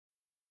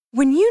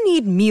When you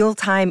need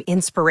mealtime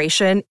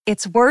inspiration,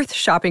 it's worth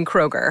shopping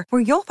Kroger,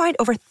 where you'll find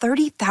over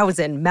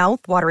 30,000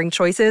 mouth-watering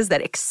choices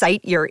that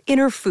excite your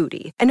inner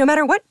foodie. And no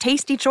matter what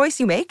tasty choice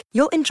you make,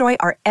 you'll enjoy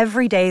our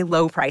everyday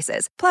low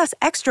prices, plus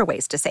extra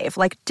ways to save,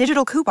 like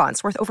digital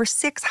coupons worth over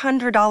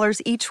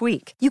 $600 each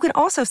week. You can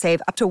also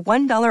save up to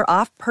 $1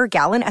 off per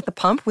gallon at the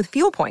pump with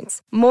fuel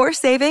points. More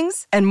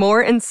savings and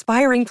more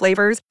inspiring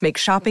flavors make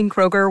shopping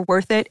Kroger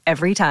worth it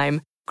every time.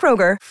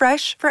 Kroger,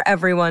 fresh for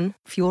everyone.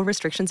 Fuel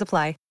restrictions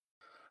apply.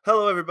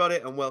 Hello, everybody,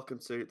 and welcome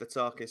to the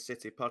Talking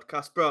City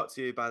podcast, brought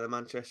to you by the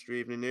Manchester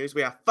Evening News.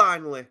 We are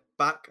finally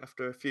back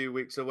after a few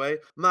weeks away.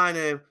 My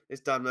name is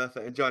Dan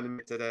Murphy, and joining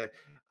me today,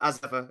 as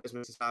ever, is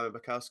Mr. Simon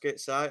Bukowski.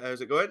 Si, how's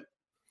it going?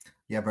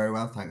 Yeah, very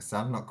well, thanks,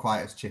 Sam. Not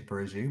quite as chipper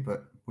as you,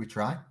 but we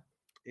try.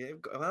 Yeah,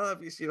 well,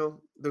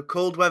 the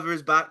cold weather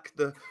is back,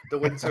 the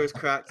winter is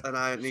cracked,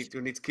 and we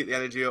need to keep the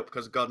energy up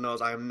because God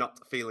knows I am not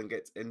feeling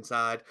it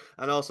inside.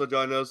 And also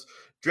join us,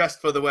 dressed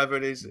for the weather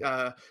in his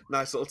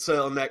nice little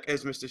turtleneck,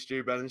 is Mr.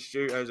 Stu Brennan.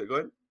 Stu, how's it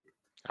going?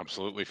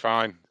 Absolutely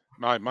fine.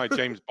 My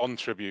James Bond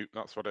tribute,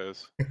 that's what it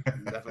is.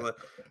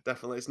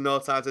 Definitely. It's no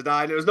time to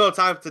die. And it was no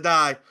time to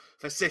die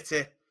for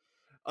City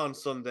on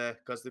Sunday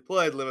because they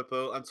played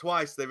Liverpool and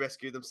twice they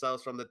rescued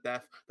themselves from the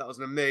death. That was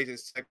an amazing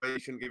segue. You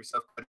shouldn't give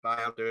yourself credit for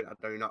I'm doing. I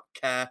do not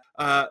care.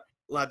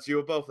 Lads, you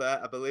were both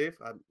there, I believe.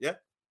 Yeah?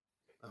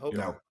 I hope.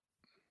 No.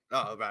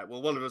 Oh, right.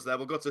 Well, one of us there.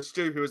 We'll go to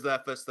Stu, who was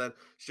there first then.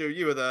 Stu,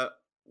 you were there.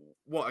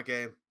 What a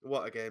game.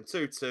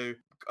 2-2.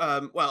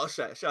 Well,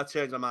 should I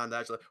change my mind,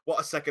 actually?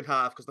 What a second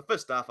half, because the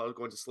first half I was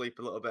going to sleep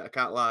a little bit, I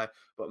can't lie.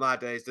 But my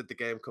days, did the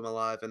game come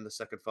alive in the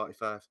second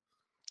 45?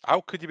 How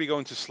could you be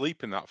going to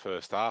sleep in that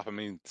first half? I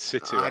mean,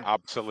 City were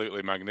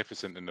absolutely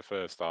magnificent in the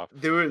first half.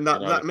 They were in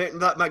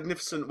that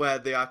magnificent where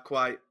they are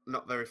quite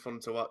not very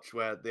fun to watch,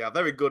 where they are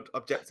very good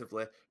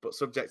objectively, but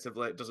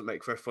subjectively it doesn't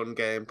make for a fun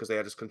game because they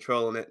are just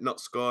controlling it, not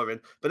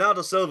scoring.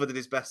 Bernardo Silva did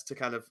his best to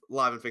kind of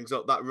liven things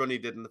up. That run he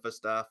did in the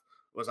first half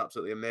was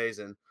absolutely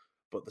amazing.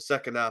 But the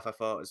second half, I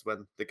thought, is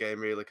when the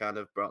game really kind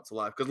of brought to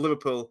life. Because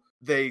Liverpool,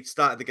 they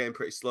started the game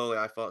pretty slowly.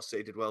 I thought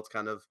City did well to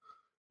kind of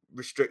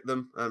restrict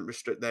them and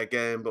restrict their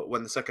game. But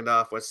when the second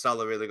half, where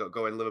Salah really got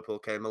going, Liverpool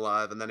came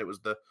alive. And then it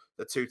was the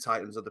two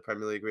titans of the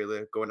Premier League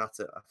really going at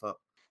it, I thought.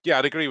 Yeah,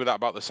 I'd agree with that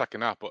about the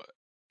second half. But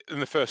in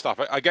the first half,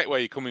 I get where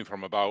you're coming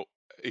from about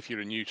if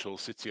you're a neutral,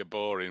 City are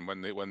boring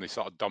when they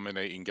sort of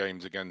dominating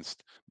games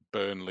against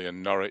Burnley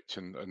and Norwich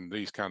and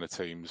these kind of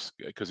teams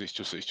because it's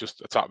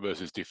just attack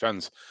versus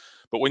defence.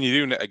 But when you're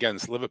doing it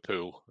against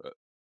Liverpool,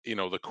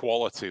 the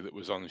quality that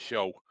was on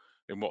show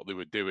in what they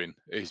were doing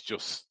is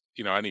just,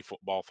 any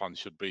football fan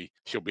should be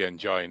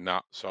enjoying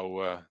that.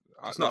 So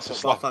it's not a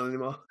football fan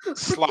anymore.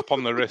 Slap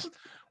on the wrist.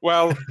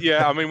 Well,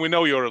 yeah, I mean, we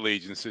know your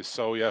allegiances,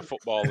 so yeah,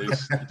 football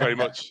is very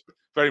much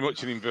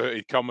in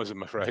inverted commas,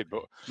 I'm afraid.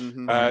 But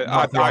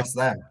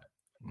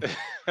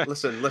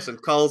Listen.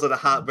 Coles had a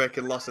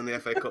heartbreaking loss in the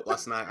FA Cup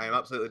last night. I am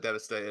absolutely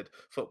devastated.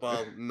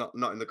 Football not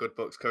in the good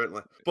books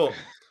currently. But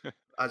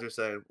as you're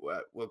saying,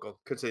 we'll go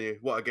continue.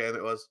 What a game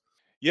it was.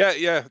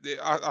 Yeah.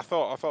 I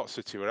thought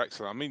City were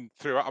excellent. I mean,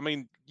 throughout. I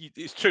mean,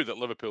 it's true that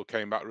Liverpool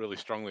came back really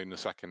strongly in the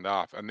second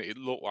half, and it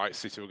looked like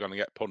City were going to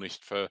get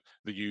punished for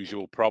the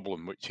usual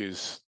problem, which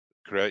is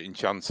creating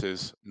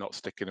chances, not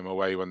sticking them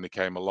away when they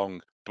came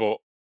along. But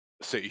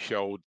City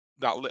showed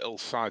that little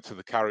side to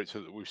the character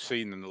that we've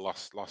seen in the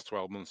last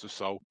 12 months or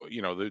so.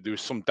 There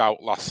was some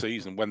doubt last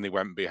season when they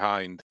went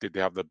behind. Did they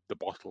have the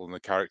bottle and the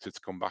character to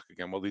come back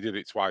again? Well, they did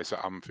it twice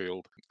at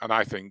Anfield, and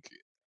I think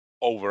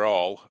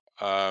overall,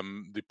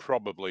 they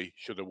probably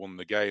should have won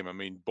the game. I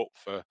mean, but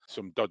for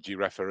some dodgy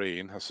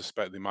refereeing, I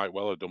suspect they might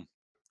well have done.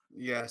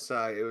 Yes,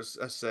 it was.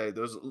 I say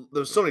there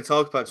was so many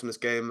talk points from this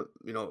game.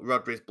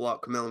 Rodri's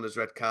block, Milner's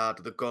red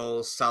card, the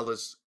goals,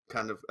 Salah's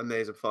kind of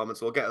amazing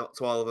performance. We'll get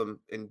to all of them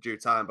in due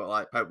time. But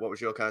what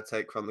was your kind of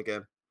take from the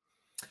game?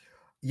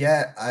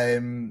 Yeah,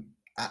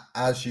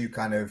 as you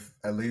kind of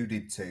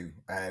alluded to,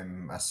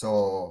 I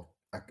saw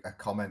a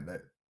comment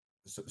that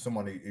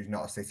someone who's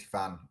not a City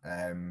fan,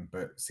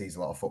 but sees a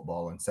lot of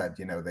football, and said,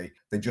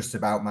 they just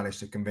about managed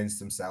to convince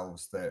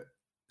themselves that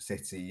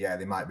City,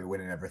 they might be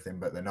winning everything,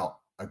 but they're not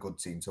a good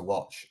team to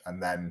watch.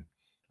 And then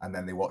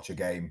they watch a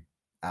game,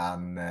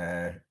 and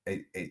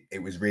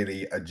it was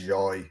really a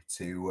joy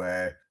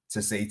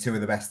to see two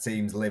of the best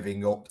teams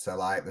living up to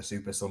like the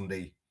Super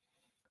Sunday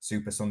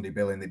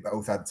billing. They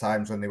both had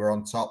times when they were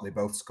on top. They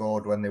both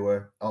scored when they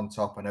were on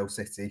top. I know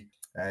City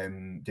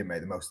didn't make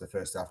the most of the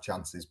first half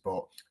chances,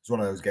 but it's one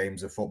of those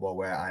games of football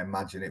where I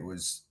imagine it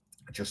was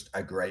just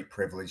a great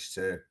privilege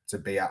to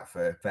be at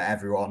for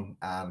everyone.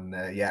 And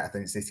I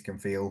think City can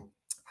feel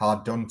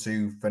hard done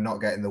to for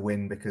not getting the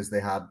win because they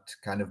had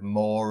kind of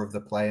more of the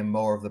play and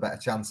more of the better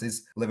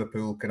chances.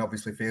 Liverpool can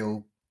obviously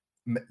feel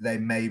they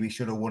maybe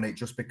should have won it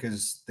just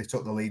because they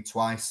took the lead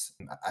twice.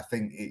 I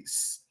think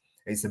it's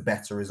a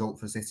better result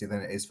for City than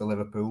it is for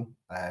Liverpool,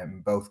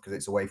 both because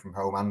it's away from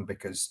home and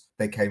because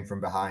they came from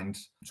behind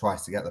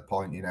twice to get the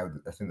point.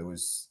 I think there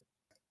was,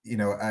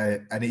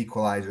 an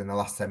equaliser in the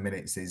last 10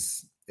 minutes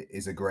is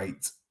a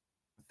great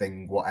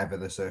thing, whatever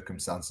the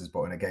circumstances.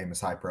 But in a game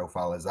as high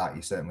profile as that,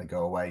 you certainly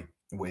go away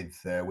with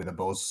a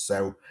buzz.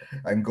 So,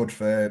 and good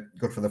for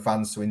the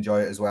fans to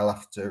enjoy it as well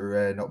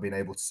after not being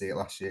able to see it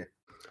last year.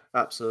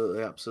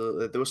 Absolutely,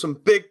 absolutely. There were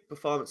some big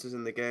performances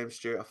in the game,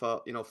 Stuart. I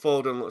thought,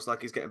 Foden looks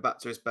like he's getting back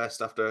to his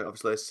best after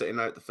obviously sitting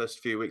out the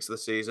first few weeks of the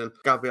season.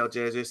 Gabriel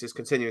Jesus is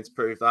continuing to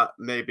prove that.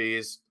 Maybe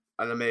he's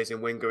an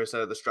amazing winger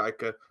instead of the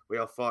striker we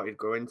all thought he'd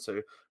grow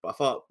into. But I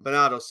thought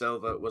Bernardo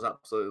Silva was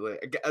absolutely,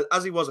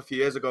 as he was a few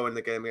years ago in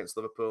the game against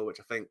Liverpool,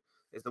 which I think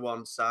is the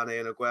one Sane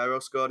and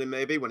Aguero scored in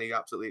maybe, when he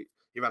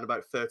ran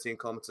about 13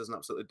 kilometres and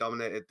absolutely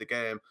dominated the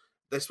game.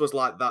 This was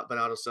like that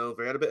Bernardo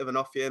Silva. He had a bit of an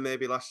off year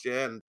maybe last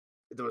year, and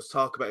there was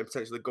talk about him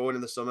potentially going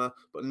in the summer.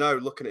 But now,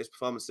 looking at his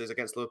performances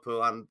against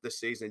Liverpool and this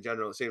season in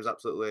general, it seems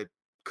absolutely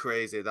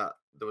crazy that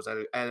there was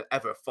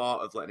ever a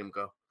thought of letting him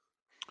go.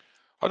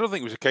 I don't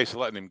think it was a case of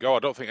letting him go. I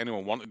don't think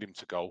anyone wanted him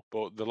to go,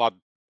 but the lad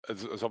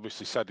has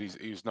obviously said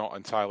he's not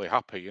entirely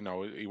happy.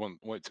 He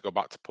wanted to go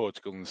back to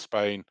Portugal and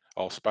Spain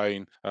or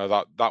Spain.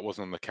 That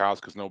wasn't on the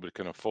cards because nobody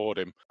can afford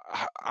him.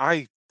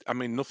 I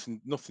mean,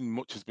 nothing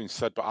much has been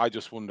said, but I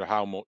just wonder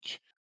how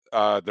much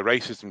the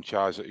racism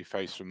charge that he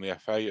faced from the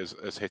FA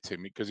has hit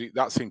him, because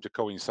that seemed to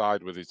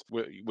coincide with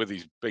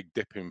his big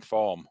dip in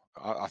form.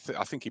 I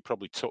think he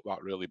probably took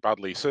that really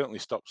badly. He certainly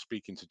stopped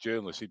speaking to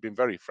journalists. He'd been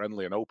very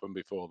friendly and open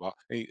before that,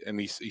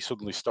 he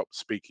suddenly stopped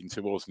speaking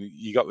to us, and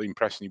you got the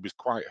impression he was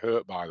quite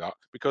hurt by that,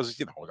 because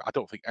I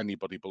don't think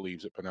anybody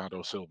believes that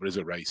Bernardo Silva is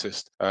a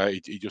racist.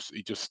 He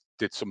just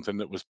did something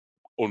that was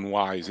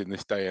unwise in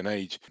this day and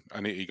age,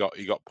 and he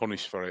got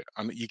punished for it.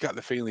 And you get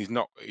the feeling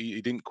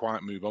he didn't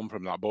quite move on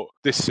from that. But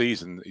this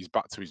season he's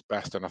back to his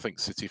best, and I think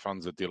City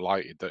fans are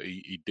delighted that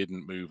he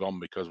didn't move on,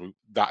 because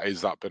that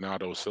is that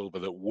Bernardo Silva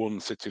that won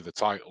City the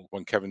title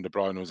when Kevin De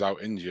Bruyne was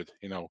out injured.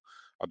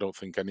 I don't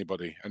think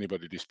anybody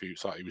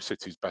disputes that. He was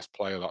City's best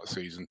player that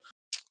season.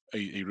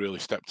 He really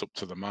stepped up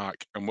to the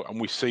mark, and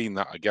we've seen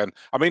that again.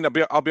 I mean,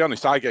 I'll be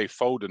honest. I gave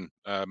Foden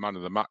man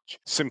of the match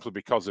simply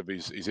because of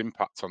his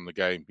impact on the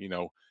game.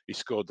 He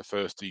scored the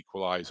first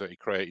equaliser, he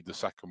created the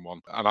second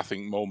one, and I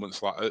think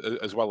moments like,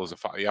 as well as the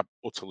fact he had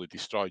utterly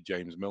destroyed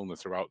James Milner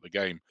throughout the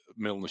game.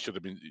 Milner should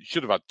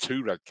have had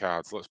 2 red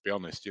cards. Let's be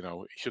honest. He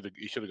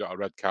should have got a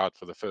red card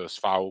for the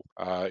first foul,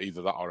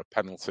 either that or a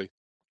penalty.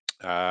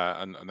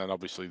 And then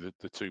obviously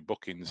the 2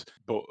 bookings.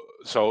 But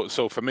so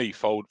for me,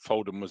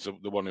 Foden was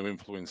the one who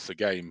influenced the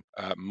game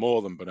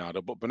more than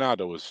Bernardo. But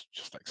Bernardo was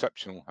just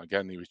exceptional.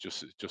 Again, he was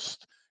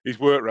just his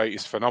work rate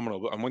is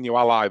phenomenal. And when you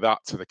ally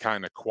that to the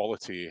kind of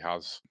quality he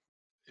has,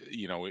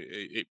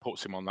 it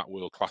puts him on that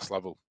world class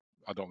level.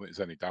 I don't think there's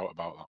any doubt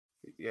about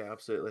that. Yeah,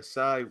 absolutely.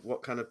 Si,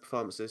 what kind of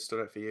performances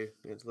stood out for you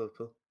against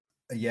Liverpool?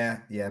 Yeah,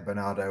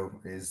 Bernardo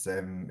is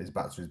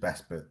back to his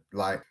best, but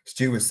like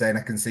Stu was saying,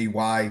 I can see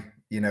why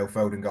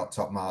Foden got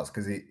top marks,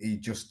 because he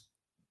just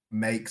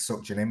makes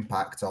such an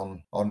impact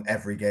on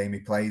every game he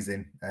plays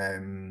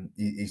in.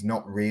 He's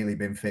not really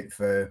been fit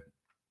for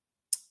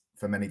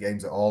many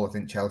games at all. I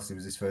think Chelsea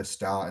was his first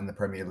start in the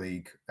Premier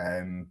League,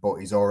 but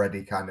he's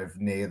already kind of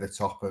near the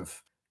top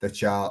of the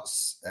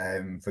charts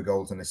for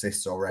goals and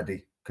assists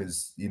already,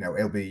 because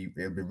he'll be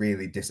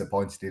really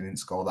disappointed he didn't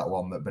score that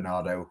one that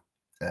Bernardo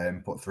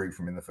put through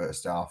from in the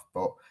first half.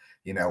 But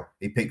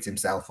he picked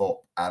himself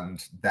up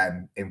and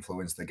then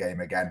influenced the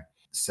game again.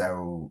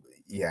 So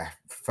yeah,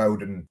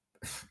 Foden,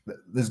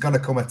 there's going to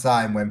come a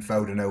time when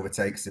Foden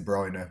overtakes De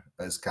Bruyne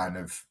as kind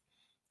of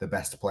the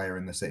best player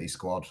in the City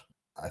squad.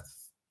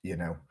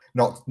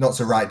 Not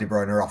to write De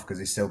Bruyne off, because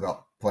he's still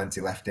got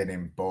plenty left in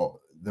him, but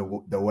the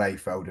way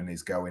Foden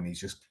is going, he's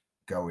just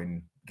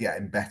getting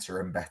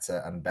better and better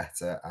and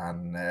better,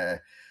 and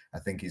I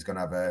think he's going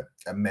to have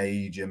a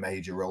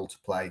major role to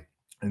play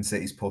in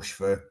City's push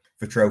for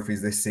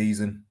trophies this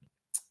season.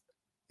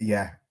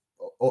 Yeah,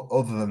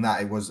 other than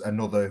that, it was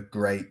another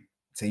great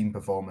team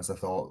performance, I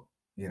thought,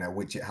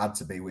 which it had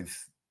to be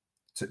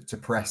to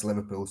press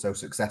Liverpool so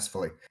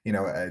successfully.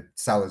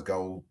 Salah's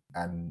goal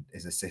and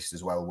his assist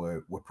as well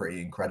were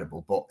pretty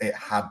incredible, but it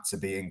had to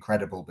be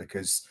incredible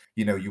because,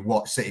 you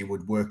watch City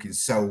would working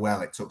so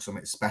well. It took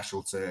something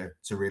special to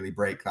really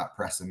break that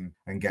press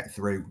and get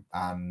through.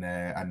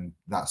 And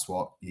that's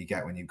what you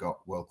get when you've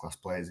got world-class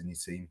players in your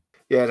team.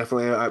 Yeah,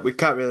 definitely. We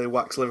can't really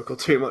wax lyrical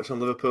too much on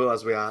Liverpool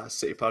as we are a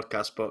City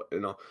podcast, but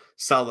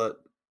Salah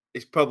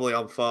is probably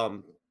on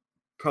form,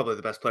 probably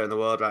the best player in the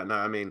world right now.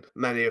 I mean,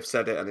 many have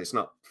said it, and it's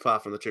not far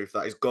from the truth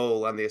that his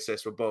goal and the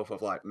assist were both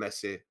of like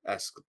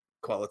Messi-esque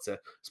quality,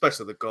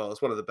 especially the goal.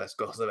 It's one of the best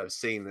goals I've ever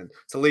seen. And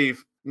to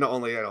leave not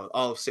only all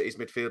of City's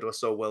midfield were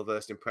so well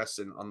versed in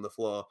pressing on the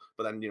floor,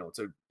 but then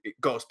it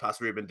goes past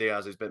Ruben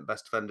Diaz, who's been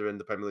best defender in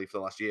the Premier League for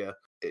the last year.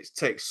 It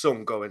takes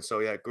some going. So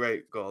yeah,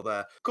 great goal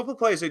there. A couple of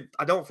players who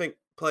I don't think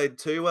played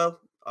too well.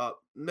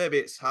 Maybe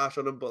it's harsh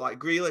on him, but like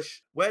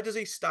Grealish, where does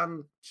he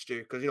stand, Stu?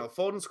 Because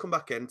Foden's come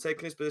back in,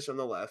 taking his position on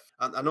the left,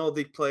 and I know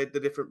they played the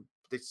different.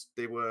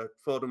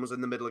 Foden was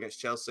in the middle against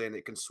Chelsea, and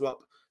it can swap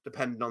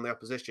depending on the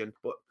opposition.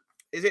 But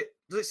does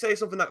it say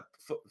something that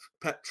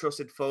Pep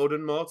trusted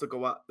Foden more to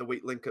go at the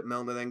weak link at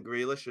Milner than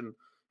Grealish, and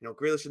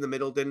Grealish in the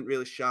middle didn't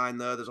really shine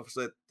there. There's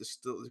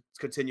still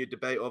continued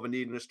debate over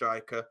needing a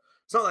striker.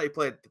 It's not that he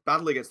played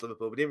badly against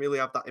Liverpool, but he didn't really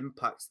have that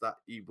impact that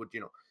he would,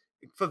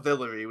 for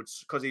Villa, he would,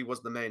 because he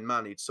was the main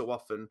man, he'd so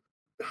often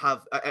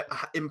have a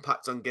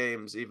impact on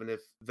games, even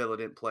if Villa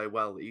didn't play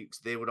well.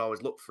 They would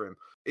always look for him.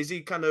 Does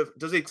he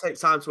take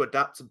time to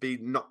adapt to be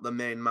not the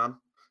main man?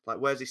 Like,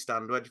 where's he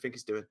stand? Where do you think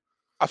he's doing?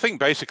 I think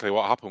basically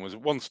what happened was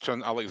once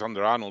Trent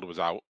Alexander-Arnold was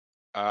out,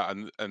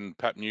 and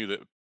Pep knew that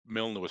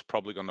Milner was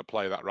probably going to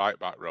play that right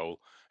back role,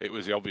 it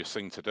was the obvious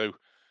thing to do.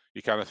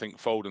 You kind of think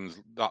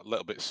Foden's that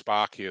little bit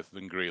sparkier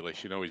than Grealish.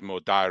 He's more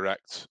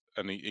direct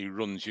and he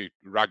runs you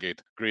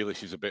ragged.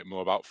 Grealish is a bit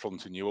more about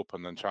fronting you up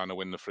and then trying to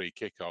win the free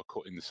kick or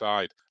cut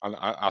inside. And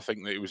I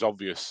think that it was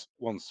obvious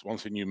once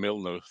he knew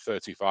Milner,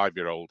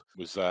 35-year-old,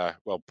 was there.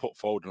 Well, put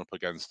Foden up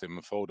against him,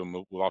 and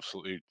Foden will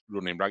absolutely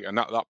run him ragged, and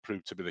that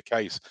proved to be the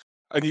case.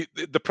 And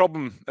the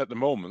problem at the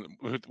moment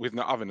with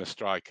not having a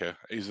striker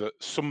is that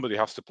somebody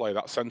has to play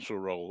that central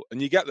role,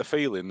 and you get the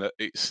feeling that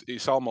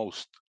it's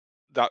almost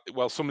that,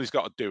 well, somebody's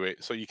got to do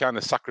it, so you're kind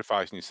of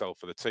sacrificing yourself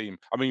for the team.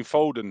 I mean,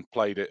 Foden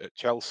played it at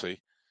Chelsea.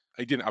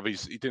 He didn't have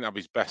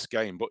his best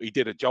game, but he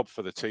did a job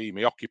for the team.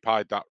 He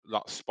occupied that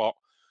spot.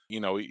 He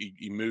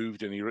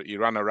moved and he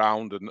ran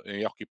around and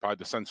he occupied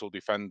the central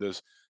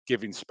defenders,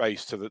 giving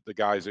space to the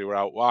guys who were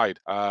out wide.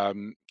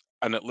 And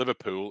at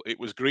Liverpool, it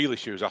was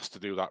Grealish who was asked to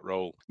do that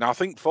role. Now, I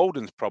think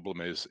Foden's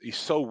problem is he's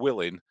so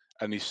willing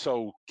and he's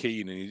so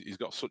keen and he's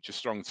got such a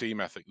strong team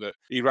ethic that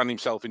he ran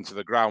himself into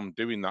the ground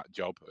doing that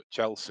job at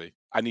Chelsea,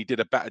 and he did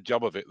a better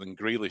job of it than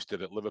Grealish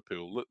did at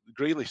Liverpool.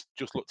 Grealish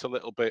just looked a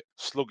little bit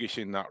sluggish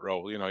in that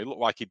role. He looked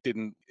like he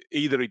didn't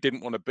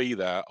want to be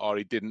there or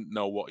he didn't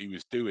know what he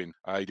was doing.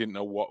 He didn't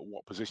know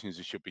what positions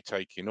he should be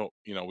taking up.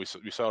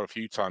 We saw a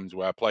few times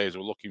where players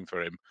were looking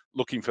for him,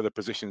 looking for the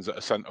positions that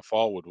a centre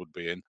forward would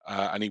be in,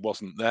 and he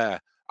wasn't there.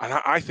 And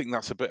I think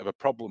that's a bit of a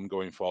problem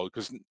going forward,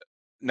 because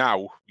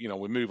now,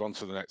 we move on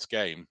to the next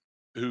game.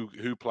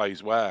 Who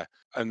plays where?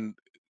 And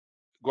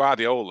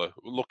Guardiola,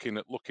 looking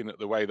at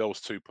the way those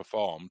two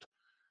performed,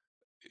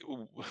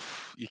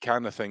 you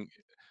kind of think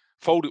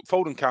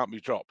Foden can't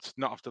be dropped.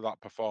 Not after that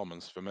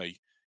performance for me.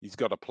 He's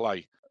got to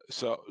play.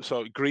 So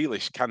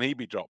Grealish, can he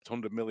be dropped?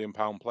 £100 million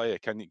player.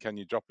 Can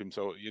you drop him?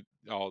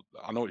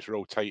 I know it's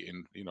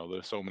rotating.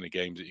 There's so many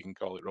games that you can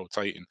call it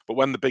rotating. But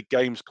when the big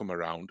games come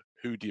around,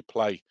 who do you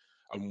play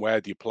and where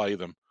do you play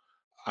them?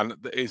 And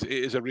it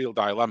is a real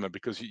dilemma,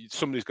 because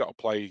somebody's got to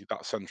play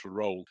that central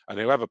role, and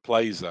whoever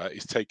plays there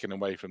is taken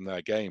away from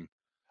their game.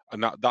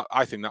 And that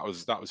I think that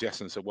was the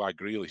essence of why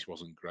Grealish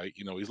wasn't great.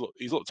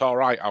 He's looked all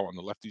right out on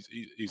the left.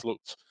 He's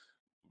looked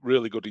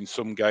really good in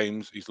some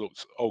games. He's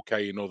looked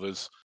okay in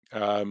others.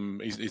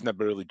 He's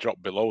never really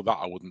dropped below that,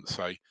 I wouldn't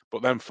say.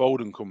 But then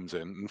Foden comes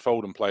in, and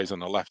Foden plays on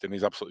the left, and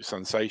he's absolutely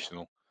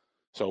sensational.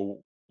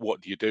 So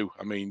what do you do?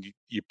 I mean,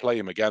 you play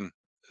him again.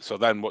 So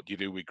then what do you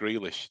do with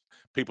Grealish?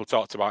 People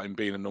talked about him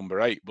being a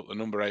number 8, but the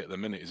number 8 at the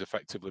minute is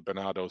effectively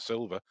Bernardo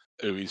Silva,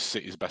 who is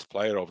City's best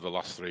player over the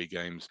last 3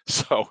 games.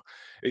 So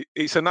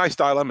it's a nice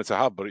dilemma to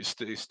have, but it's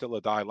still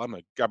a dilemma.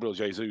 Gabriel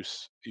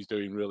Jesus is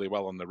doing really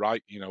well on the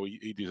right.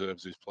 He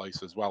deserves his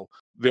place as well.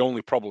 The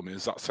only problem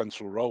is that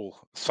central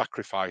role,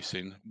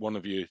 sacrificing one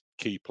of your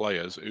key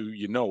players who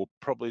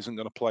probably isn't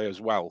going to play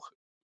as well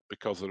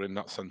because they're in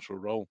that central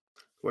role.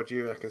 What do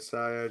you reckon,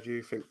 Saya? Do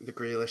you think the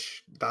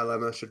Grealish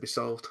dilemma should be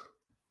solved?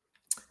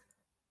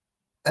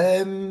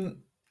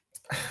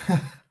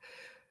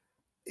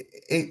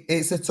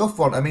 It's a tough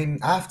one. I mean,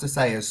 I have to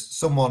say, as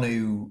someone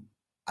who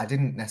I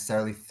didn't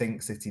necessarily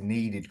think City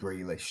needed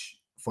Grealish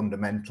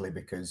fundamentally,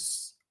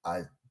 because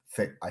I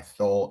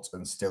thought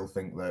and still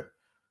think that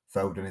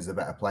Foden is a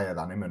better player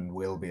than him and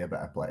will be a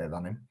better player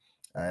than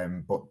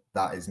him. But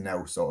that is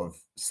no sort of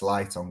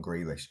slight on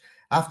Grealish.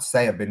 I have to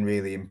say, I've been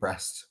really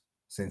impressed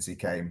since he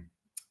came.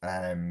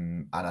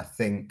 And I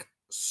think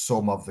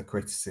some of the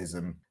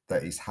criticism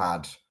that he's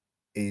had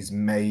is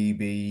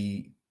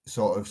maybe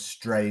sort of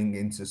straying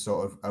into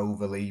sort of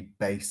overly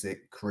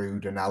basic,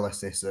 crude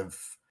analysis of,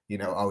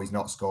 he's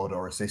not scored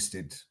or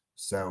assisted,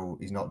 so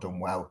he's not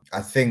done well.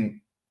 I think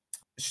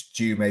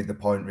Stu made the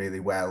point really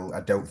well.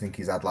 I don't think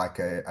he's had like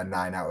a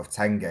 9 out of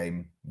 10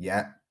 game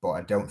yet, but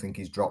I don't think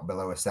he's dropped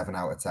below a 7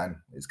 out of 10.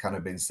 It's kind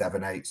of been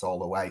 7 8s all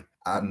the way.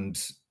 And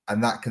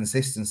that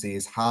consistency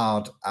is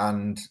hard,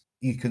 and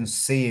you can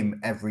see him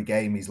every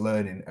game he's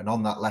learning. And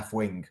on that left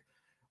wing,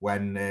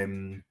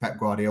 when Pep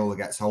Guardiola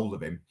gets hold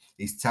of him,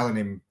 he's telling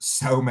him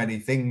so many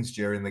things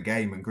during the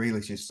game, and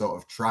Grealish is sort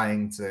of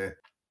trying to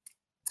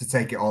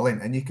take it all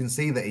in. And you can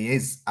see that he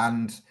is.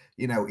 And,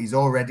 he's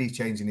already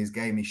changing his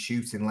game. He's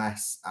shooting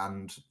less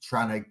and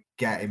trying to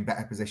get in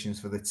better positions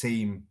for the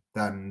team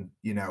than,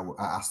 at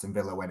Aston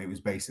Villa, when it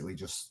was basically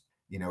just,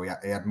 he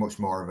had much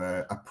more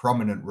of a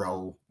prominent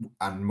role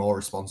and more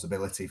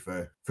responsibility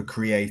for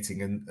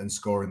creating and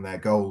scoring their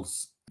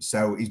goals.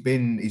 So he's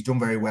done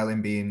very well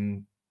in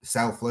being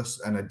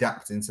selfless and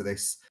adapting to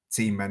this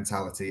team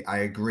mentality. I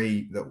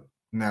agree that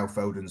now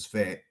Foden's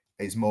fit,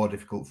 it's more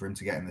difficult for him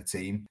to get in the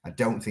team. I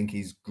don't think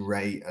he's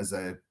great as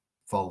a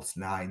false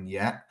 9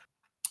 yet,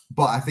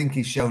 But I think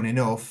he's shown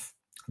enough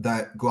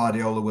that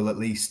Guardiola will at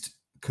least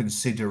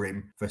consider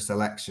him for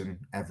selection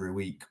every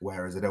week,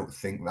 whereas I don't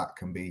think that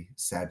can be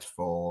said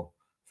for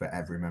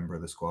every member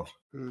of the squad.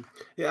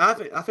 Yeah, I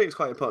think it's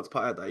quite important to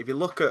point out that if you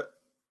look at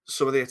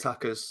some of the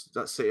attackers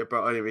that City have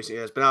brought on in recent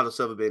years, Bernardo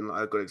Silva being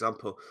like a good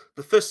example.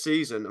 The first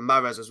season, and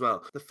Mahrez as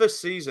well, the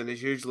first season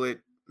is usually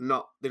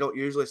not, they don't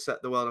usually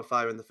set the world on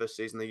fire in the first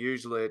season. They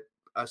usually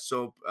a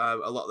sub a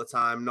lot of the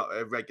time, not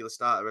a regular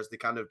starter, as they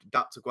kind of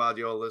adapt to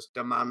Guardiola's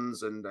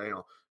demands and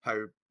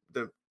how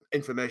the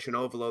information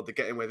overload they're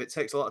getting with. It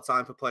takes a lot of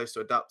time for players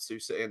to adapt to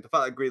City, and the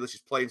fact that Grealish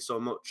is playing so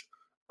much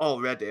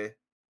already,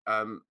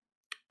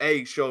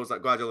 shows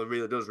that Guardiola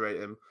really does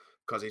rate him,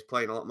 because he's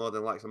playing a lot more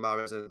than like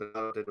Mahrez and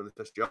Bernardo did when they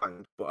first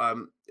joined. But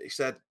he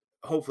said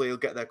hopefully he'll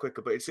get there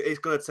quicker, but it's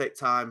going to take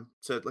time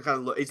to kind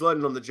of look. He's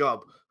learning on the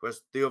job,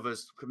 whereas the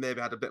others could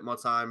maybe had a bit more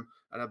time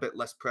and a bit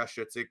less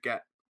pressure to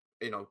get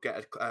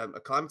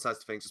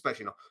acclimatized to things,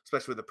 especially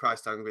with the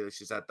price tag. Really,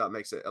 she said that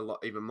makes it a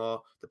lot even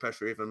more, the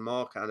pressure even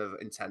more kind of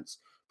intense.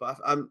 But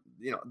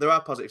there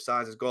are positive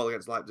signs. His goal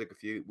against Leipzig a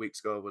few weeks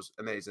ago was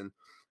amazing,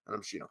 and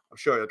I'm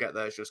sure he'll get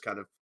there. It's just kind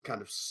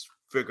of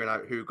figuring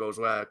out who goes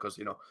where, because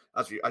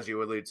as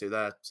you allude to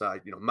there,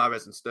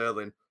 Mahrez and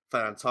Sterling,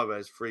 Ferran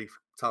Torres, three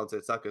talented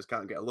attackers,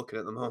 can't get a look in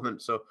at the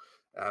moment. So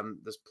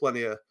there's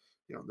plenty of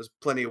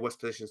worse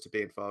positions to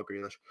be in for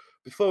Grealish.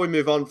 Before we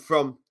move on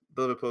from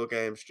the Liverpool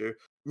game, Stu,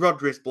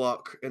 Rodri's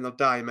block in the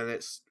dying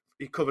minutes,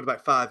 he covered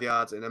about 5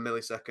 yards in a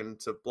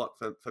millisecond to block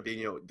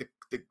Fabinho.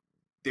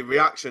 The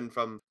reaction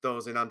from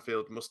those in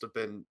Anfield must have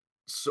been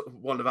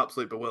one of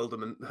absolute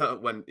bewilderment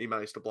when he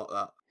managed to block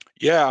that.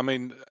 Yeah, I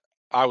mean,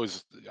 I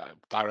was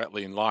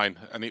directly in line,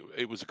 and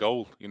it was a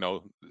goal.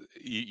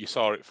 You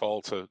saw it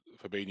fall to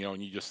Fabinho,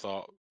 and you just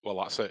thought, well,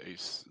 that's it.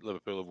 It's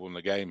Liverpool have won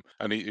the game,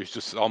 and it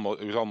was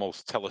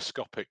almost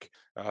telescopic.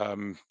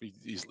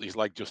 His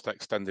leg just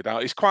extended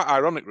out. It's quite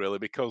ironic, really,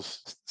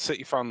 because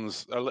City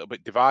fans are a little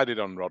bit divided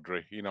on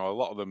Rodri. A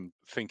lot of them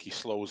think he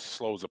slows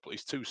up.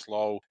 He's too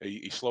slow.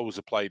 He slows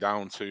the play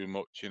down too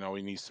much. He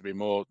needs to be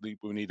more. We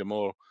need a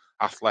more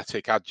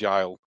athletic,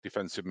 agile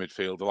defensive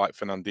midfielder like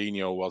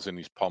Fernandinho was in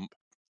his pomp.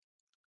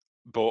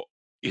 But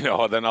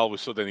then all of a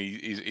sudden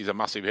he's a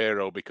massive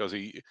hero because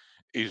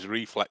his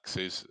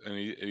reflexes and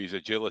his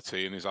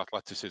agility and his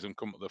athleticism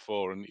come to the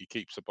fore, and he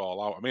keeps the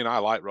ball out. I mean, I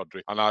like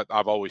Rodri, and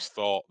I've always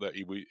thought that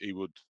he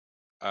would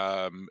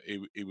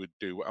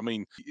do. I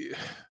mean,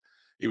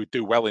 he would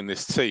do well in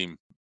this team.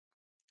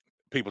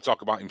 People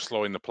talk about him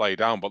slowing the play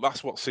down, but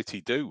that's what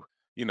City do.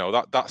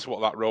 That's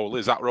what that role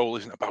is. That role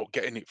isn't about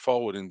getting it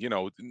forward, and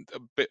a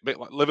bit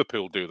like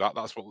Liverpool do that.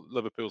 That's what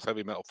Liverpool's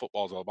heavy metal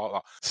football is all about.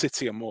 That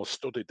City are more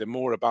studied. They're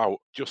more about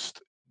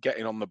just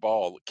getting on the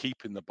ball,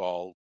 keeping the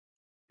ball,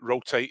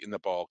 rotating the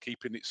ball,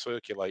 keeping it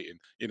circulating.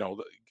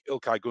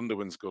 Ilkay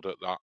Gundogan's good at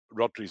that.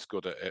 Rodri's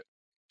good at it.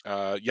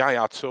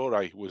 Yaya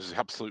Toure was the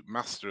absolute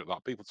master at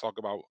that. People talk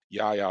about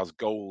Yaya's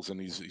goals and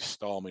his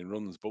storming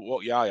runs, but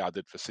what Yaya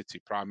did for City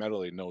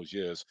primarily in those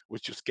years was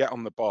just get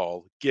on the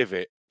ball, give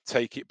it,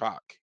 take it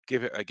back,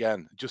 give it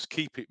again, just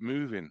keep it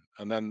moving,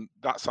 and then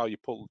that's how you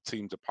pull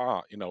teams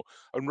apart.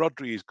 And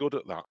Rodri is good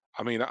at that.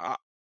 I mean,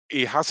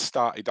 he has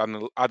started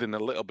adding a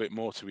little bit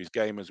more to his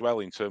game as well,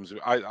 in terms of,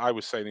 I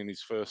was saying in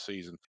his first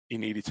season, he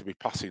needed to be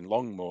passing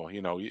long more.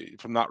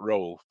 From that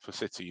role for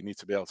City, you need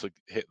to be able to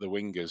hit the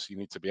wingers. You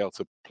need to be able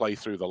to play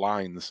through the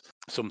lines,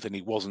 something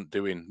he wasn't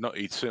doing.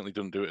 He certainly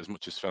doesn't do it as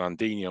much as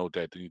Fernandinho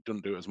did, and he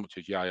doesn't do it as much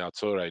as Yaya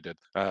Toure did.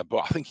 But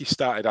I think he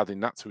started adding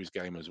that to his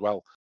game as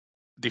well.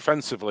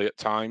 Defensively, at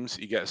times,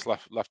 he gets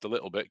left a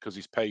little bit because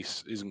his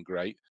pace isn't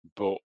great,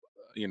 but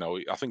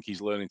I think he's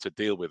learning to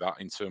deal with that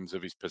in terms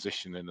of his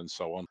positioning and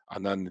so on.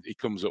 And then he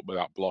comes up with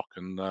that block,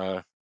 and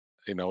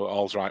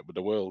all's right with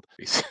the world.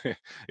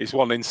 It's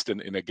one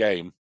instant in a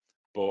game,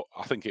 but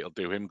I think it'll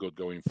do him good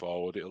going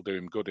forward. It'll do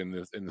him good in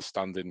the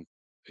standing.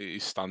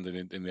 He's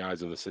standing in the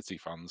eyes of the City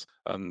fans,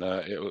 and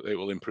it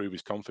will improve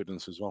his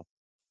confidence as well.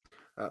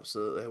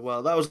 Absolutely.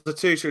 Well, that was the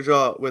 2-2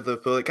 draw with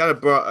Liverpool. It kind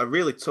of brought a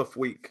really tough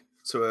week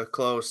to a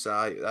close.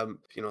 They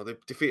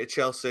defeated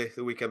Chelsea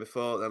the weekend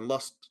before, then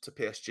lost to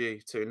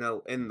PSG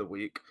 2-0 in the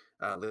week.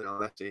 Lionel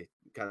Messi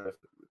kind of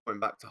going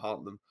back to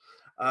haunt them.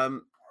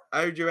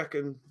 How do you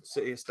reckon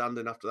City are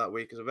standing after that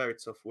week? It's a very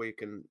tough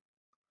week, and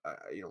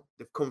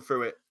they've come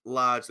through it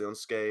largely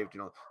unscathed.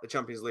 The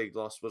Champions League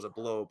loss was a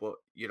blow, but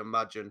you'd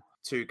imagine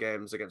 2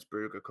 games against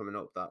Brugge coming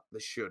up that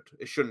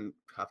it shouldn't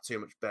have too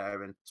much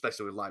bearing,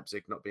 especially with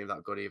Leipzig not being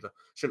that good either.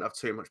 Shouldn't have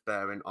too much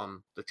bearing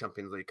on the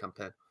Champions League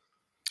campaign.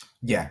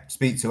 Yeah,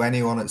 speak to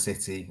anyone at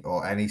City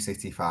or any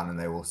City fan, and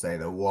they will say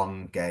the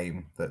one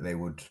game that they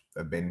would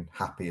have been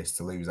happiest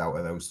to lose out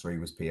of those 3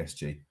 was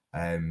PSG.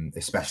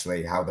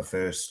 Especially how the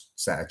first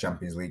set of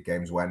Champions League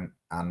games went,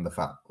 and the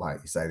fact, like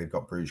you say, they've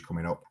got Bruges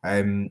coming up.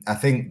 I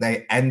think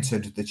they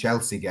entered the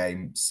Chelsea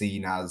game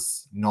seen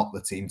as not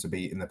the team to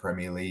beat in the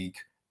Premier League,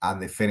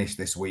 and they finished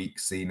this week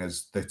seen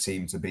as the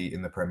team to beat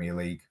in the Premier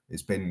League.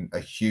 It's been a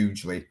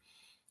hugely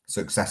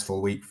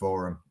successful week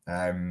for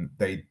them.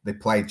 They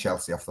played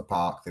Chelsea off the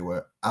park. They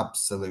were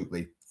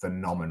absolutely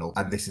phenomenal.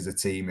 And this is a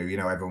team who,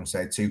 everyone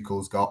said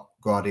Tuchel's got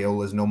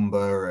Guardiola's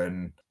number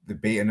and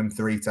they've beaten them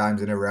 3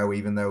 times in a row,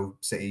 even though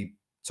City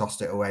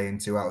tossed it away in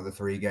 2 out of the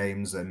 3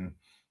 games and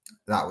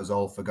that was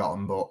all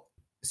forgotten. But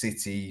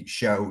City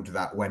showed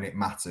that when it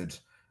mattered,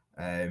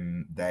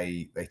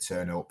 they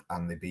turn up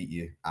and they beat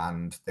you.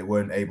 And they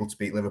weren't able to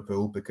beat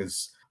Liverpool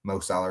because Mo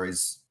Salah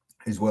is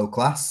world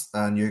class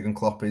and Jurgen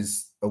Klopp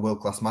is a world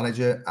class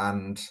manager,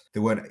 and they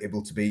weren't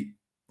able to beat.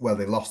 Well,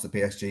 they lost to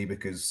PSG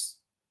because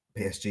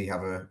PSG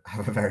have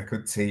a very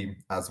good team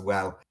as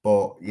well.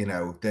 But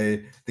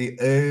the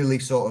early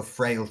sort of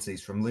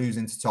frailties from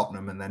losing to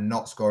Tottenham and then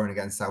not scoring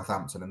against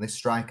Southampton, and this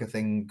striker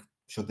thing,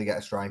 should they get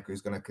a striker,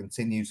 is going to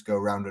continue to go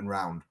round and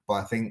round. But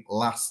I think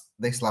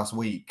this last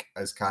week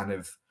has kind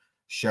of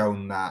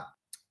shown that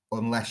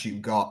unless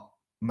you've got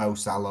Mo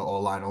Salah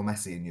or Lionel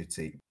Messi in your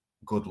team,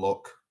 good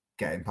luck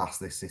getting past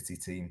this City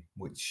team,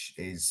 which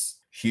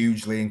is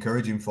hugely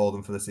encouraging for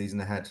them for the season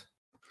ahead.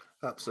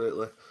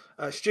 Absolutely.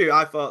 Stu,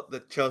 I thought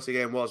the Chelsea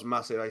game was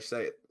massive. I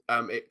say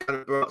it kind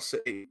of brought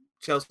City.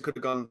 Chelsea could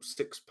have gone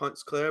 6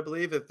 points clear, I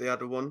believe, if they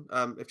had won,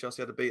 if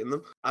Chelsea had beaten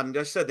them. And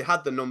as I said, they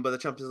had the number. The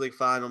Champions League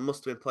final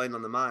must have been playing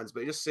on their minds,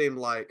 but it just seemed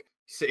like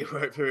City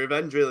were out for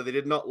revenge, really. They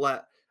did not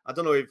let... I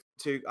don't know if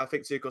I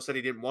think Tuchel said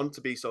he didn't want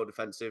to be so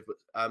defensive,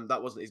 but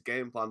that wasn't his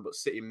game plan. But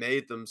City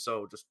made them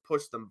so, just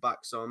pushed them back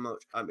so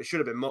much. It should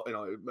have been,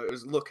 it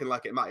was looking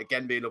like it might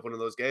again be another one of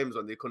those games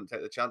when they couldn't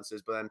take the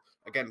chances. But then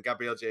again,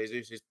 Gabriel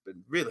Jesus, who's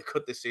been really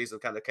good this season,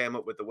 kind of came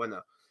up with the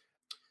winner.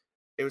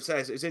 It would say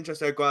it's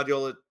interesting how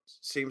Guardiola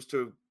seems to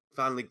have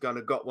finally kind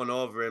of got one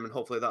over him, and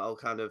hopefully that'll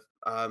kind of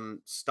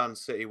stand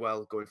City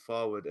well going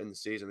forward in the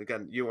season.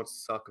 Again, you want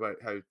to talk about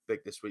how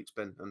big this week's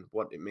been and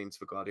what it means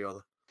for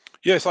Guardiola.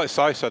 Yeah, it's like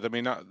Si said. I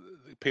mean,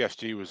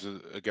 PSG was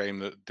a game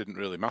that didn't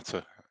really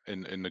matter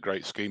in the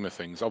great scheme of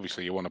things.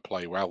 Obviously, you want to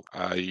play well.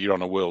 You're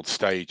on a world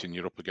stage and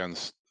you're up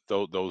against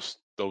those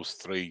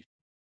 3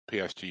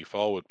 PSG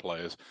forward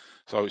players,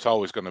 so it's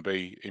always going to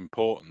be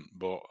important.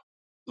 But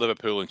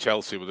Liverpool and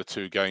Chelsea were the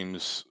 2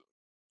 games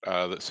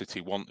that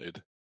City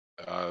wanted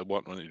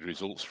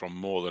results from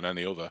more than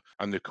any other,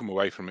 and they've come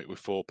away from it with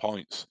 4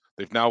 points.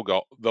 They've now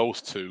got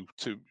those two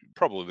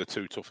probably the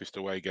 2 toughest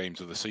away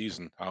games of the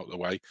season out of the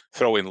way.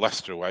 Throw in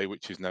Leicester away,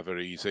 which is never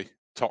easy.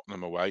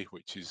 Tottenham away,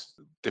 which is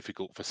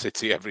difficult for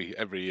City every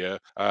year.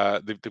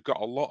 They've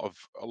got a lot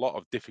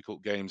of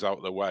difficult games out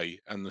of the way,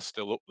 and they're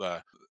still up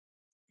there.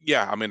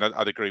 Yeah, I mean,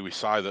 I'd agree with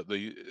Si that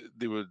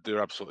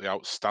they're absolutely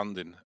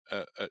outstanding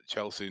at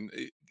Chelsea. And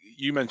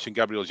you mentioned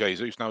Gabriel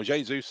Jesus. Now,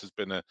 Jesus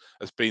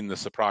has been the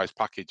surprise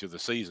package of the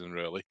season,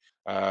 really.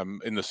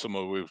 In the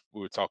summer, we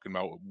were talking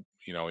about,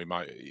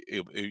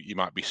 he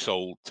might be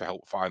sold to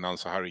help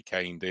finance a Harry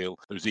Kane deal.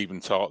 There was even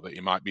talk that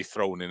he might be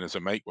thrown in as a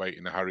make weight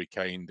in a Harry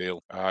Kane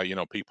deal.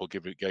 People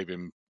gave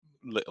him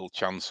little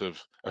chance of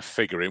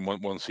figuring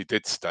once he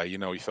did stay. He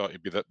thought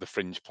he'd be the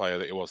fringe player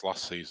that he was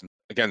last season.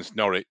 Against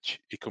Norwich,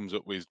 he comes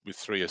up with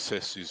 3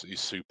 assists. He's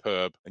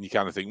superb, and you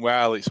kind of think,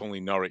 well, it's only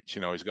Norwich.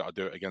 He's got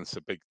to do it against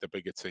the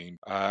bigger team,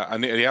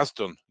 and he has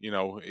done.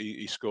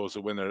 He scores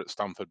a winner at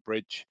Stamford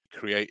Bridge,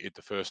 created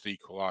the first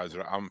equaliser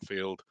at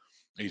Anfield.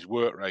 His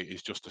work rate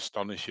is just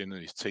astonishing,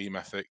 and his team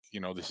ethic.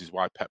 This is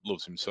why Pep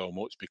loves him so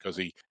much, because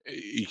he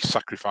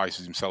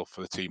sacrifices himself for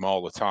the team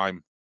all the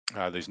time.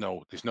 There's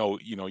no,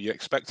 you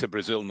expect a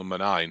Brazil number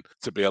 9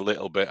 to be a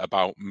little bit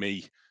about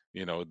me.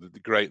 The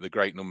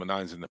great number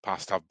 9s in the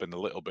past have been a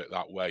little bit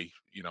that way.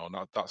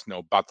 That's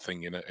no bad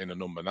thing in a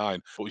number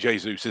 9. But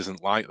Jesus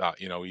isn't like that.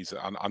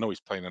 I know he's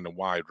playing in a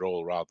wide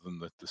role rather than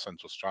the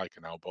central striker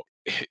now, but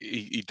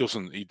he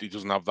doesn't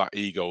have that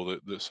ego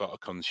that sort of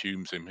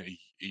consumes him.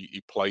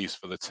 He plays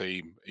for the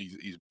team.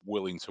 He's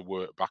willing to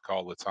work back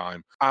all the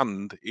time,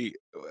 and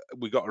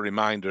we got a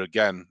reminder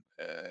again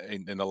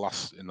in the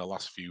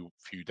last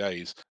few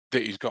days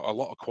that he's got a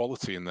lot of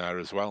quality in there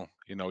as well.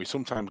 He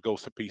sometimes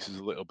goes to pieces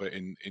a little bit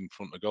in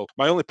front of goal.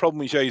 My only problem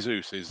with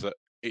Jesus is that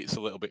it's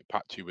a little bit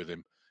patchy with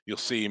him. You'll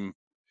see him;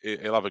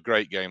 he'll have a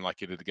great game like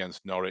he did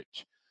against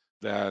Norwich.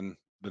 Then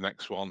the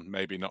next one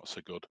maybe not so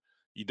good.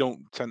 You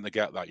don't tend to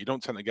get that. You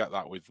don't tend to get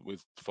that with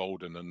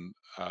Foden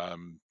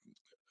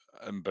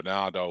and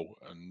Bernardo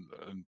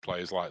and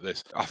players like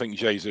this. I think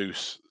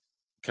Jesus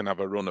can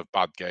have a run of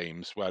bad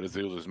games, whereas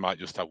the others might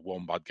just have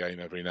one bad game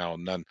every now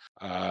and then,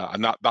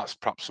 and that's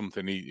perhaps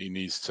something he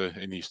needs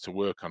to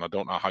work on. I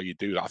don't know how you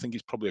do that. I think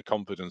it's probably a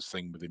confidence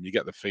thing with him. You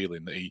get the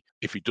feeling that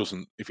if he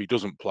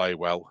doesn't play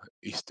well,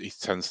 he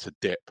tends to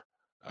dip,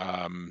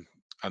 and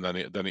then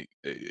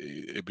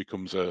it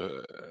becomes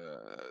a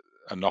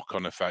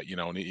knock-on effect,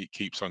 and it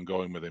keeps on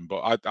going with him.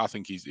 But I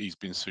think he's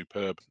been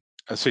superb.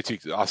 And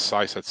City, as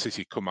I said,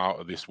 City come out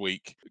of this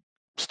week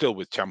still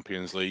with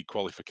Champions League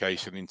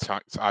qualification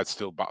intact. I'd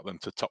still back them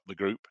to top the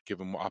group,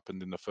 given what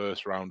happened in the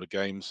first round of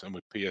games, and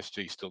with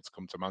PSG still to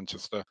come to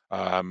Manchester.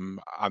 And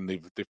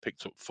they've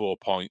picked up 4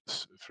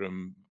 points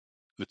from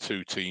the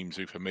 2 teams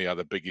who, for me, are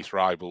the biggest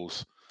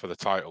rivals for the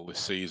title this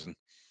season.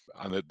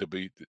 And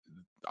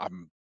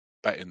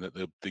betting that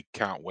they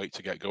can't wait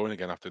to get going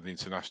again after the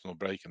international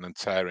break and then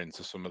tear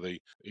into some of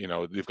the,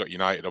 they've got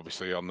United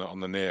obviously on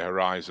the near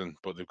horizon,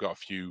 but they've got a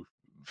few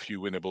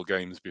winnable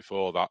games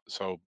before that.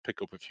 So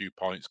pick up a few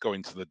points, go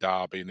into the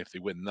derby, and if they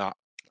win that,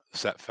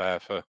 set fair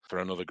for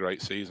another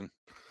great season.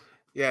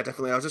 Yeah,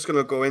 definitely. I was just going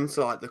to go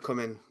into like the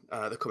coming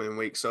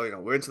week. So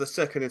we're into the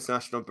second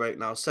international break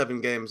now,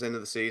 7 games into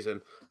the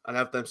season, and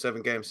of them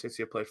 7 games,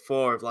 City have played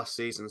 4 of last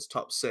season's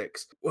top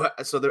 6.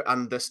 So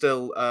they're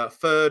still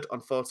third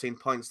on 14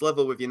 points,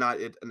 level with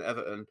United and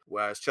Everton,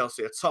 whereas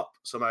Chelsea are top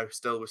somehow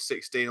still with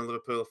 16, and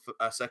Liverpool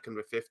second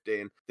with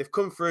 15. They've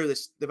come through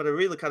this. They've had a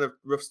really kind of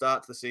rough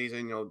start to the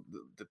season.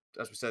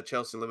 As we said,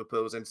 Chelsea and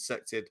Liverpool was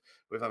intersected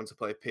with having to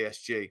play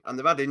PSG, and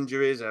they've had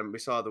injuries. And we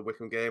saw the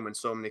Wickham game when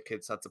so many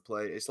kids had to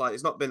play. It's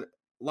not been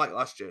like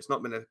last year. It's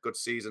not been a good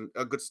season,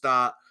 a good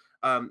start,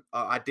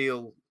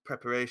 ideal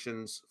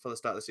preparations for the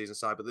start of the season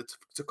side. But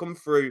to come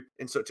through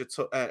in such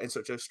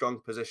a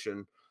strong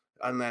position,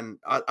 and then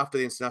after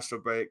the international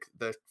break,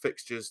 the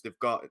fixtures they've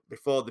got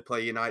before they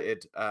play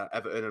United,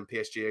 Everton, and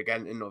PSG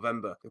again in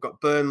November. They've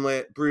got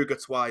Burnley,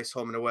 Brugge twice,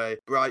 home and away,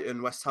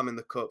 Brighton, West Ham in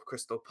the Cup,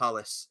 Crystal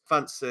Palace.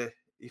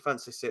 You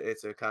fancy City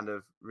to kind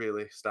of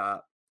really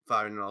start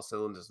firing on all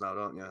cylinders now,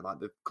 don't you?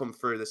 Like they've come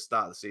through the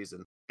start of the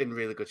season in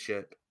really good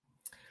shape.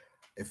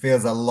 It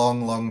feels a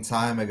long, long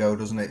time ago,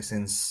 doesn't it,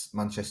 since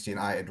Manchester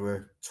United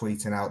were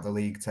tweeting out the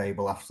league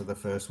table after the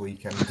first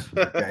weekend of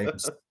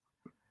games.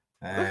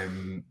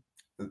 Them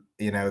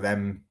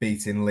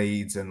beating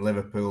Leeds and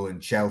Liverpool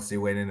and Chelsea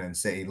winning and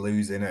City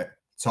losing at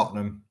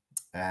Tottenham.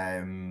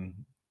 And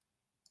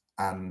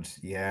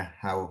yeah,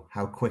 how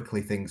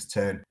quickly things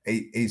turn.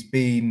 It's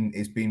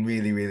been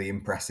really, really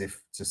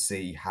impressive to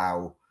see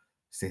how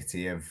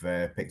City have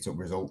picked up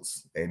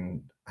results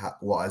in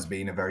what has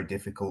been a very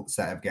difficult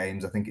set of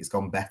games. I think it's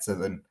gone better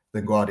than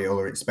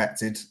Guardiola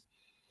expected.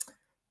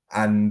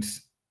 And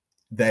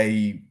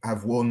they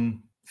have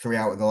won 3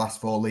 out of the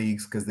last 4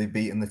 leagues because they've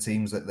beaten the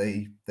teams that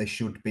they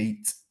should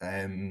beat.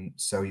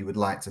 So you would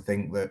like to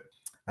think that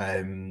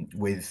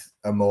with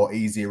a more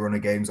easier run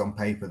of games on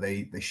paper,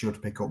 they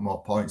should pick up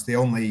more points. The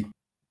only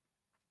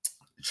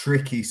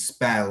tricky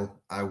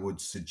spell I would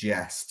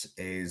suggest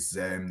is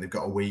they've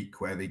got a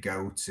week where they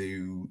go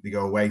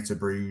away to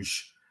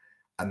Bruges,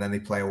 and then they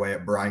play away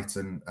at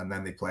Brighton, and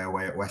then they play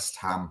away at West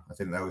Ham. I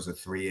think those are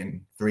 3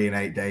 in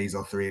 8 days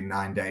or 3 in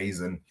 9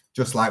 days. And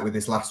just like with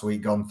this last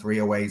week, gone 3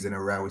 aways in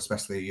a row,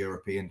 especially a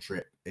European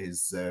trip,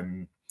 is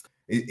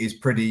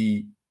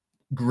pretty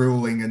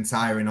grueling and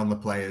tiring on the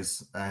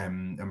players.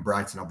 And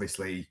Brighton,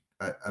 obviously,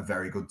 a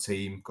very good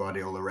team.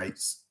 Guardiola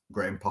rates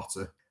Graham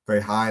Potter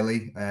very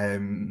highly.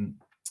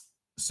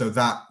 So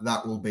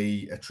that will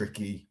be a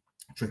tricky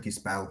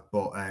spell.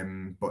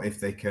 But if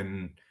they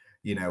can,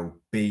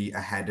 be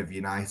ahead of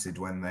United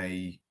when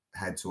they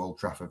head to Old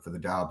Trafford for the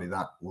derby,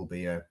 that will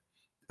be a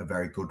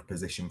very good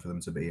position for them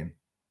to be in.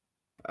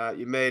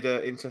 You made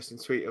an interesting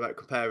tweet about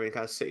comparing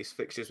kind of City's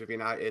fixtures with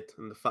United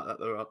and the fact that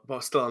they're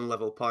both still on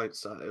level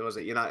points. Was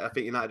it United? I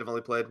think United have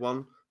only played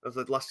one of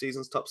the last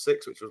season's top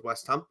 6, which was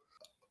West Ham.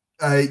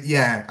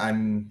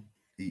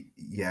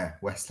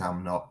 West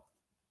Ham, not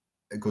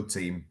a good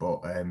team,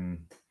 but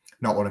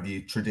not one of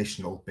your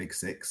traditional big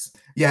 6.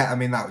 Yeah, I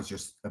mean, that was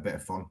just a bit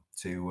of fun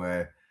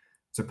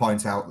to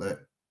point out that,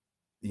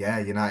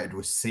 United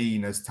was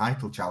seen as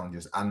title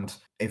challengers, and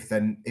if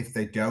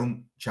they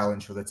don't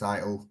challenge for the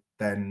title,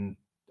 then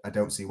I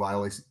don't see why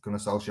Ole Gunnar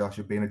Solskjaer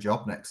should be in a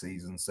job next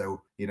season.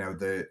 So,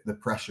 the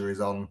pressure is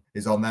on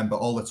them. But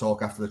all the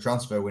talk after the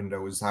transfer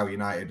window was how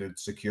United had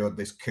secured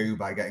this coup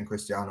by getting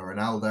Cristiano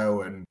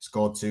Ronaldo and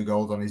scored 2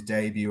 goals on his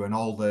debut and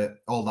all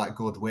that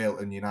goodwill,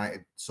 and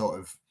United sort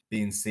of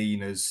being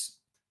seen as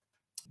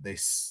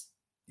this,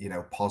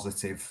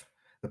 positive.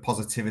 The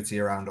positivity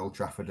around Old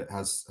Trafford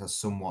has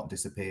somewhat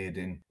disappeared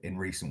in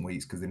recent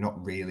weeks because they've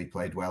not really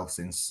played well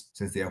since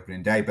the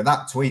opening day. But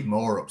that tweet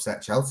more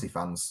upset Chelsea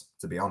fans,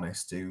 to be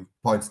honest, who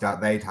pointed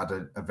out they'd had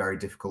a very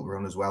difficult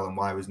run as well, and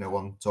why was no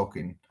one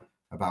talking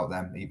about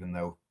them, even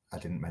though I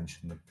didn't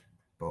mention them.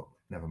 But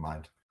never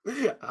mind.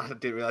 I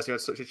didn't realise you had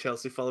such a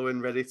Chelsea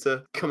following ready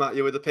to come at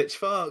you with the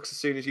pitchforks as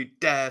soon as you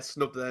dare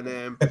snub their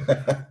name.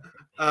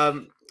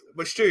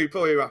 But Stu,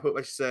 before we wrap up,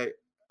 let's say,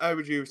 how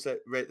would you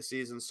rate the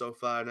season so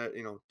far? And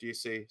do you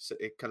see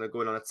City kind of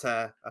going on a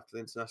tear after the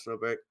international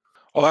break?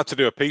 Well, I had to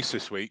do a piece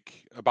this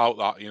week about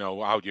that.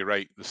 How do you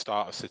rate the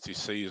start of City's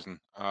season?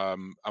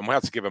 And we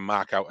had to give a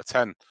mark out of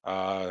 10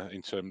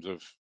 in terms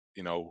of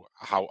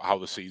how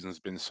the season's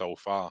been so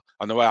far.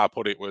 And the way I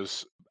put it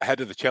was,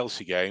 ahead of the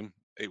Chelsea game,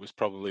 it was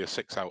probably a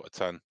 6 out of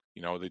 10.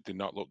 They did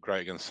not look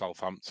great against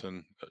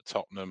Southampton, at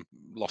Tottenham,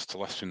 lost to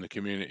Leicester in the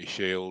Community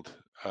Shield.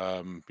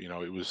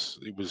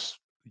 It was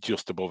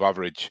just above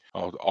average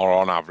or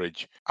on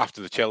average.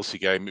 After the Chelsea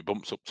game, it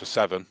bumps up to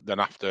 7. Then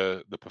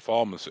after the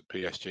performance at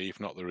PSG, if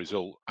not the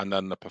result, and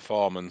then the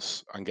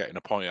performance and getting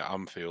a point at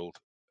Anfield,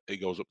 it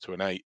goes up to an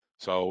 8.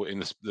 So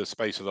in the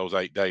space of those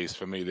 8 days,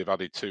 for me, they've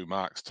added 2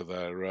 marks to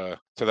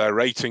their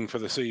rating for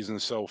the season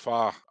so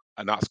far,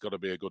 and that's got to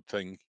be a good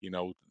thing.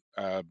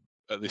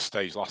 at this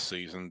stage last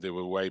season, they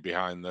were way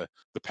behind the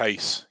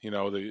pace.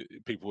 The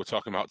people were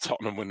talking about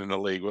Tottenham winning the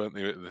league, weren't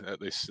they, at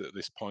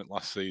this point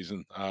last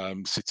season?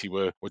 City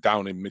were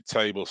down in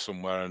mid-table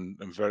somewhere, and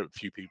very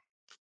few people.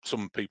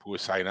 Some people were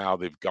saying, "How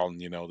they've gone,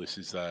 this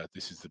is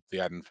the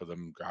end for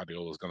them.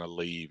 Guardiola's going to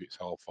leave. It's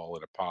all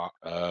falling apart."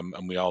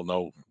 And we all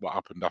know what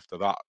happened after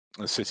that.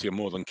 And City are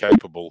more than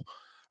capable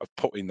of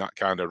putting that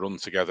kind of run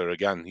together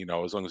again,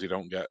 as long as you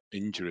don't get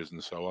injuries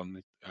and so on.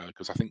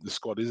 Because I think the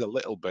squad is still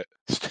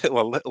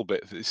a little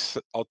bit. It's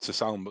odd to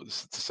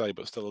say,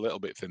 but still a little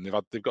bit thin.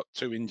 They've got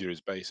 2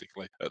 injuries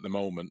basically at the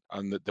moment,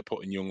 and they're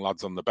putting young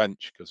lads on the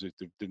bench because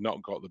they've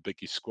not got the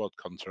biggest squad,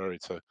 contrary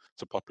to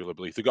popular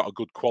belief. They've got a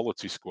good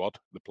quality squad,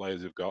 the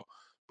players have got,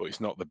 but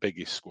it's not the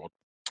biggest squad.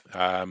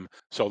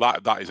 So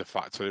that is a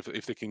factor.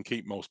 If they can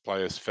keep most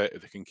players fit,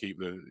 if they can keep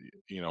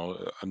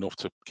enough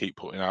to keep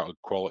putting out a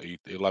quality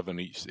 11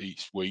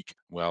 each week,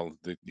 well,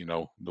 the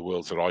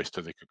world's their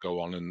oyster. They could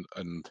go on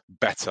and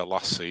better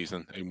last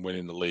season in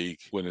winning the league,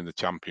 winning the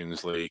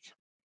Champions League.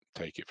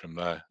 Take it from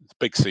there. It's a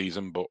big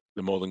season, but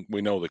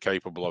we know they're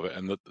capable of it,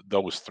 and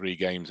those 3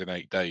 games in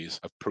 8 days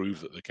have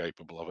proved that they're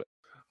capable of it.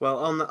 Well,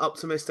 on that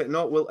optimistic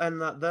note, we'll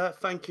end that there.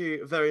 Thank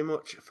you very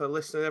much for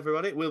listening,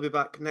 everybody. We'll be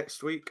back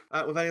next week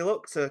with any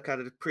luck to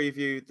kind of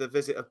preview the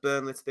visit of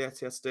Burnley to the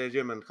Etihad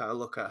Stadium and kind of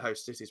look at how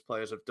City's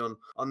players have done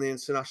on the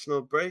international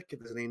break, if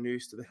there's any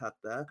news to be had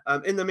there.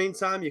 In the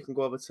meantime, you can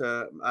go over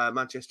to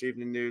Manchester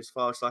Evening News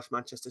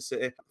 /Manchester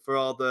City for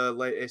all the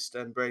latest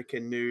and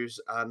breaking news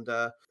and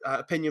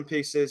opinion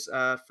pieces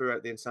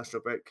throughout the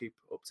international break. Keep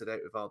up to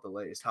date with all the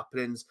latest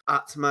happenings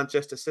at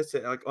Manchester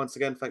City. Once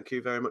again, thank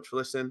you very much for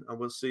listening, and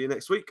we'll see you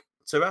next week.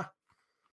 Ta-ra!